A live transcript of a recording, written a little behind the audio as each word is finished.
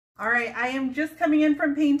All right, I am just coming in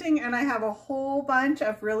from painting and I have a whole bunch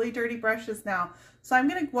of really dirty brushes now. So I'm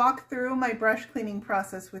gonna walk through my brush cleaning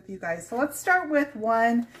process with you guys. So let's start with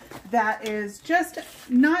one that is just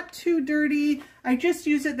not too dirty. I just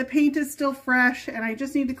used it, the paint is still fresh and I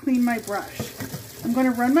just need to clean my brush. I'm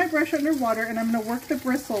gonna run my brush under water and I'm gonna work the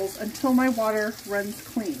bristles until my water runs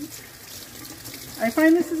clean. I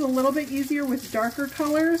find this is a little bit easier with darker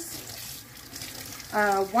colors.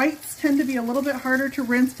 Whites tend to be a little bit harder to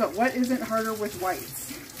rinse, but what isn't harder with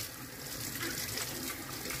whites?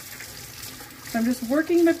 So I'm just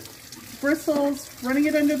working the bristles, running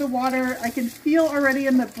it under the water. I can feel already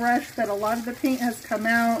in the brush that a lot of the paint has come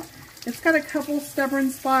out. It's got a couple stubborn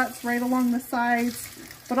spots right along the sides,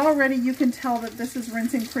 but already you can tell that this is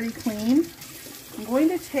rinsing pretty clean. I'm going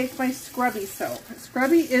to take my scrubby soap.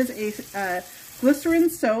 Scrubby is a glycerin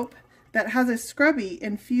soap that has a scrubby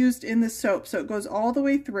infused in the soap, so it goes all the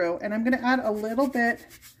way through, and I'm going to add a little bit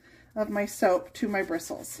of my soap to my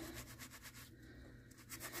bristles.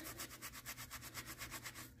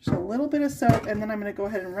 Just a little bit of soap, and then I'm going to go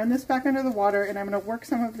ahead and run this back under the water, and I'm going to work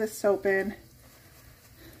some of this soap in.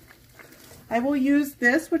 I will use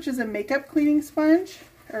this, which is a makeup cleaning sponge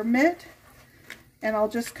or mitt, and I'll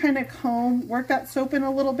just kind of work that soap in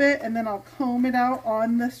a little bit, and then I'll comb it out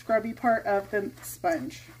on the scrubby part of the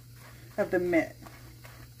sponge, of the mitt.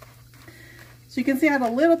 So you can see I have a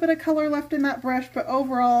little bit of color left in that brush, but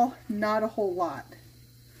overall not a whole lot.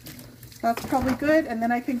 That's probably good, and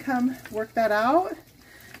then I can come work that out.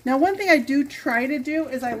 Now one thing I do try to do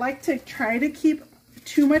is I like to try to keep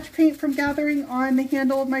too much paint from gathering on the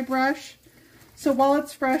handle of my brush. So while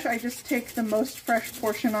it's fresh, I just take the most fresh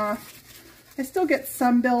portion off. I still get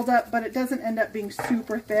some buildup, but it doesn't end up being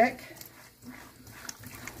super thick.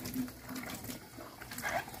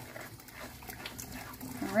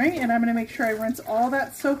 All right, and I'm going to make sure I rinse all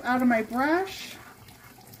that soap out of my brush.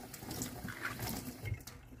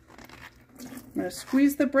 I'm going to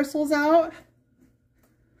squeeze the bristles out.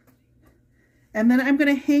 And then I'm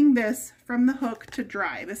going to hang this from the hook to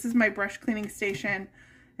dry. This is my brush cleaning station,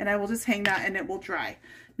 and I will just hang that and it will dry.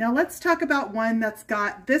 Now let's talk about one that's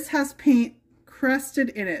got, this has paint crusted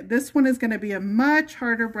in it. This one is going to be a much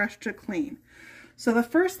harder brush to clean. So the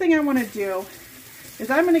first thing I want to do is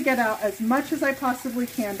I'm going to get out as much as I possibly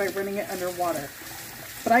can by running it under water.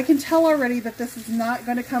 But I can tell already that this is not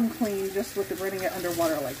going to come clean just with running it under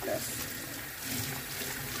water like this.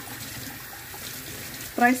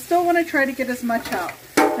 But I still want to try to get as much out.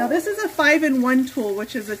 Now this is a 5-in-1 tool,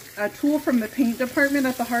 which is a tool from the paint department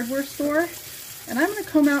at the hardware store. And I'm going to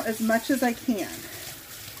comb out as much as I can.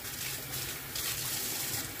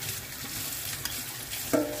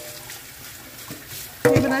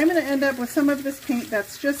 Okay, but I'm going to end up with some of this paint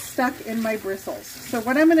that's just stuck in my bristles. So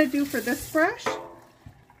what I'm going to do for this brush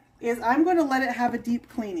is I'm going to let it have a deep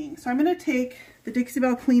cleaning. So I'm going to take the Dixie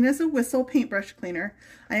Belle Clean as a Whistle paintbrush cleaner.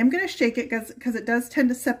 I am going to shake it because it does tend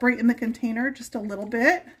to separate in the container just a little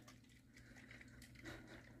bit.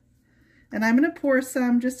 And I'm going to pour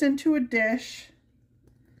some just into a dish.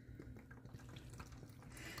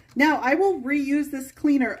 Now I will reuse this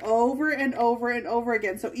cleaner over and over and over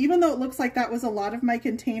again. So even though it looks like that was a lot of my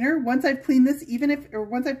container, once I've cleaned this,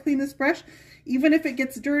 once I've cleaned this brush, even if it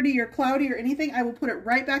gets dirty or cloudy or anything, I will put it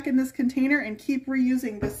right back in this container and keep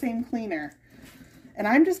reusing the same cleaner. And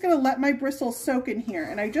I'm just going to let my bristles soak in here.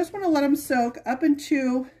 And I just want to let them soak up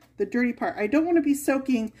into the dirty part. I don't want to be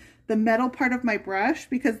soaking the metal part of my brush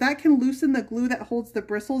because that can loosen the glue that holds the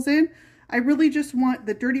bristles in. I really just want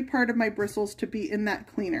the dirty part of my bristles to be in that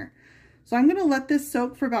cleaner. So I'm going to let this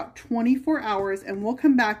soak for about 24 hours and we'll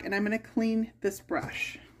come back and I'm going to clean this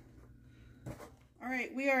brush. All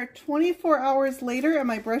right, we are 24 hours later and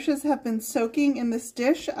my brushes have been soaking in this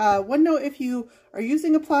dish. One note, if you are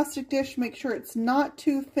using a plastic dish, make sure it's not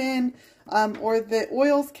too thin or the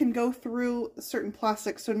oils can go through certain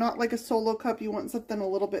plastics. So not like a solo cup, you want something a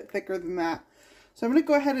little bit thicker than that. So I'm going to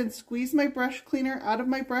go ahead and squeeze my brush cleaner out of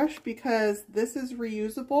my brush because this is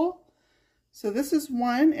reusable. So this is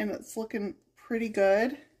one and it's looking pretty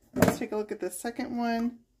good. Let's take a look at the second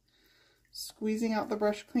one. Squeezing out the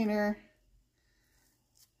brush cleaner.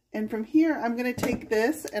 And from here, I'm going to take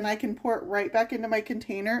this and I can pour it right back into my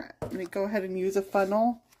container. I'm going to go ahead and use a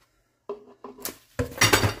funnel.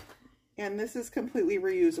 And this is completely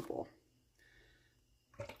reusable.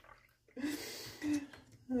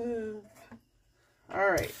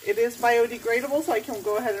 Alright, it is biodegradable, so I can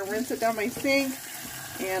go ahead and rinse it down my sink.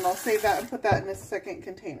 And I'll save that and put that in a second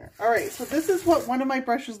container. Alright, so this is what one of my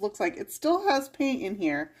brushes looks like. It still has paint in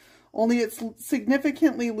here. Only it's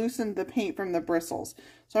significantly loosened the paint from the bristles.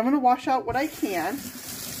 So I'm going to wash out what I can.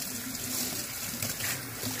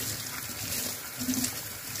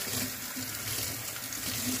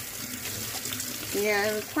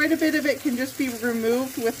 And quite a bit of it can just be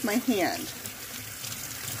removed with my hand.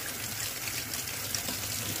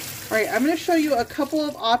 All right, I'm going to show you a couple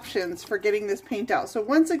of options for getting this paint out. So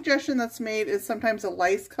one suggestion that's made is sometimes a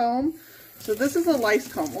lice comb. So this is a lice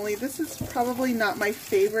comb, only this is probably not my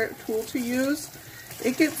favorite tool to use.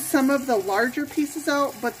 It gets some of the larger pieces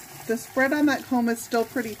out, but the spread on that comb is still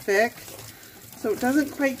pretty thick. So it doesn't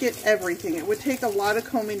quite get everything. It would take a lot of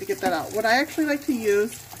combing to get that out. What I actually like to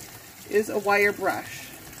use is a wire brush.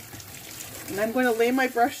 And I'm going to lay my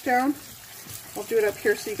brush down. I'll do it up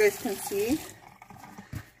here so you guys can see.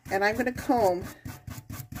 And I'm going to comb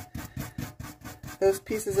those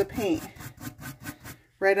pieces of paint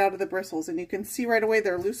right out of the bristles. And you can see right away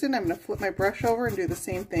they're loosened. I'm going to flip my brush over and do the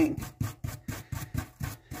same thing.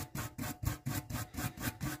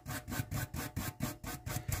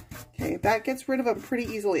 Okay, that gets rid of them pretty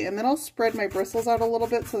easily. And then I'll spread my bristles out a little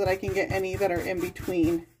bit so that I can get any that are in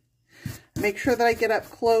between. Make sure that I get up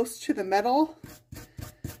close to the metal.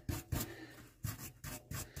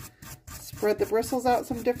 Spread the bristles out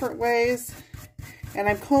some different ways. And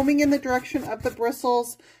I'm combing in the direction of the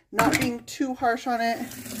bristles, not being too harsh on it.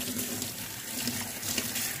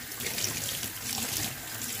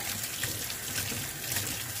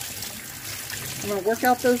 I'm going to work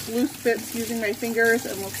out those loose bits using my fingers,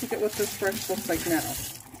 and we'll look at what this brush looks like now.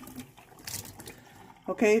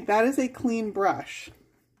 Okay, that is a clean brush.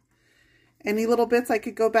 Any little bits, I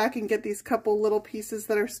could go back and get these couple little pieces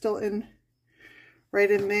that are still in, right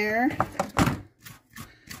in there.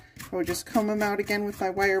 I would just comb them out again with my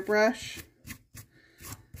wire brush.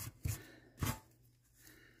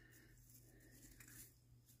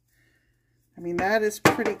 I mean, that is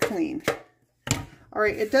pretty clean. All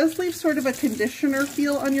right, it does leave sort of a conditioner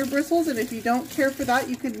feel on your bristles, and if you don't care for that,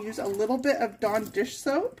 you can use a little bit of Dawn dish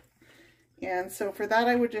soap. And so for that,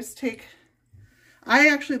 I would just take, I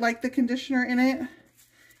actually like the conditioner in it.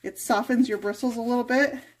 It softens your bristles a little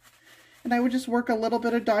bit. And I would just work a little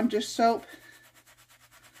bit of Dawn dish soap.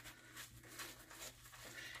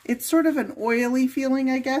 It's sort of an oily feeling,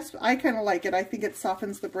 I guess. I kind of like it. I think it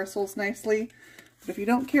softens the bristles nicely. But if you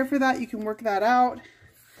don't care for that, you can work that out.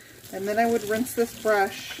 And then I would rinse this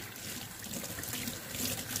brush.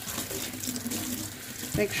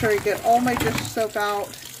 Make sure I get all my dish soap out.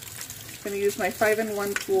 I'm going to use my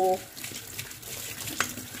 5-in-1 tool.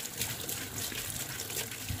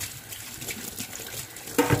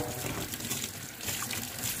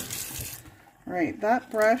 All right, that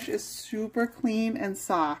brush is super clean and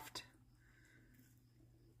soft.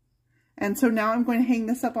 And so now I'm going to hang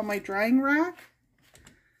this up on my drying rack.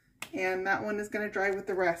 And that one is going to dry with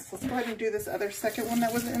the rest. Let's go ahead and do this other second one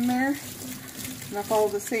that was in there. And I'll follow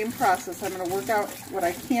the same process. I'm going to work out what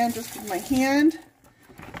I can just with my hand.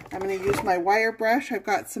 I'm going to use my wire brush. I've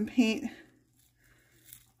got some paint. You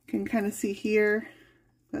can kind of see here.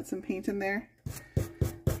 Got some paint in there.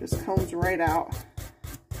 Just combs right out.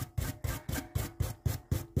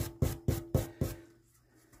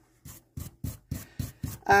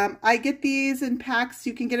 I get these in packs.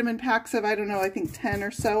 You can get them in packs of, I don't know, I think 10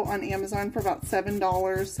 or so on Amazon for about $7,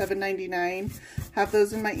 $7.99. Have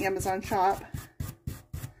those in my Amazon shop.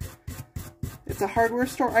 It's a hardware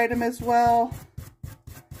store item as well.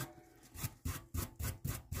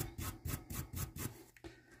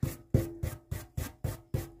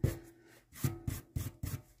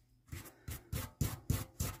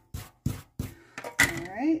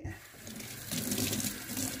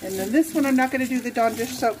 And then this one, I'm not going to do the Dawn dish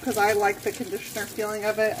soap because I like the conditioner feeling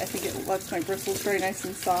of it. I think it lets my bristles very nice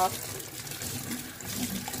and soft.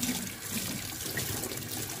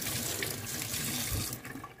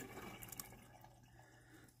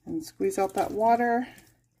 And squeeze out that water.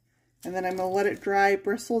 And then I'm going to let it dry,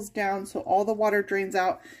 bristles down, so all the water drains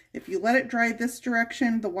out. If you let it dry this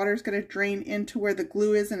direction, the water is going to drain into where the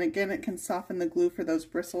glue is. And again, it can soften the glue for those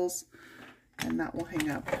bristles. And that will hang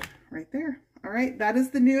up right there. All right, that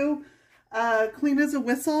is the new Clean as a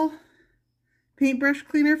Whistle paintbrush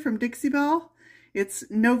cleaner from Dixie Belle. It's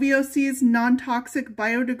No-VOCs, non-toxic,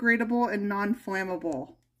 biodegradable, and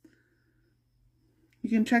non-flammable. You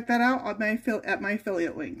can check that out on at my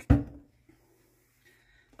affiliate link.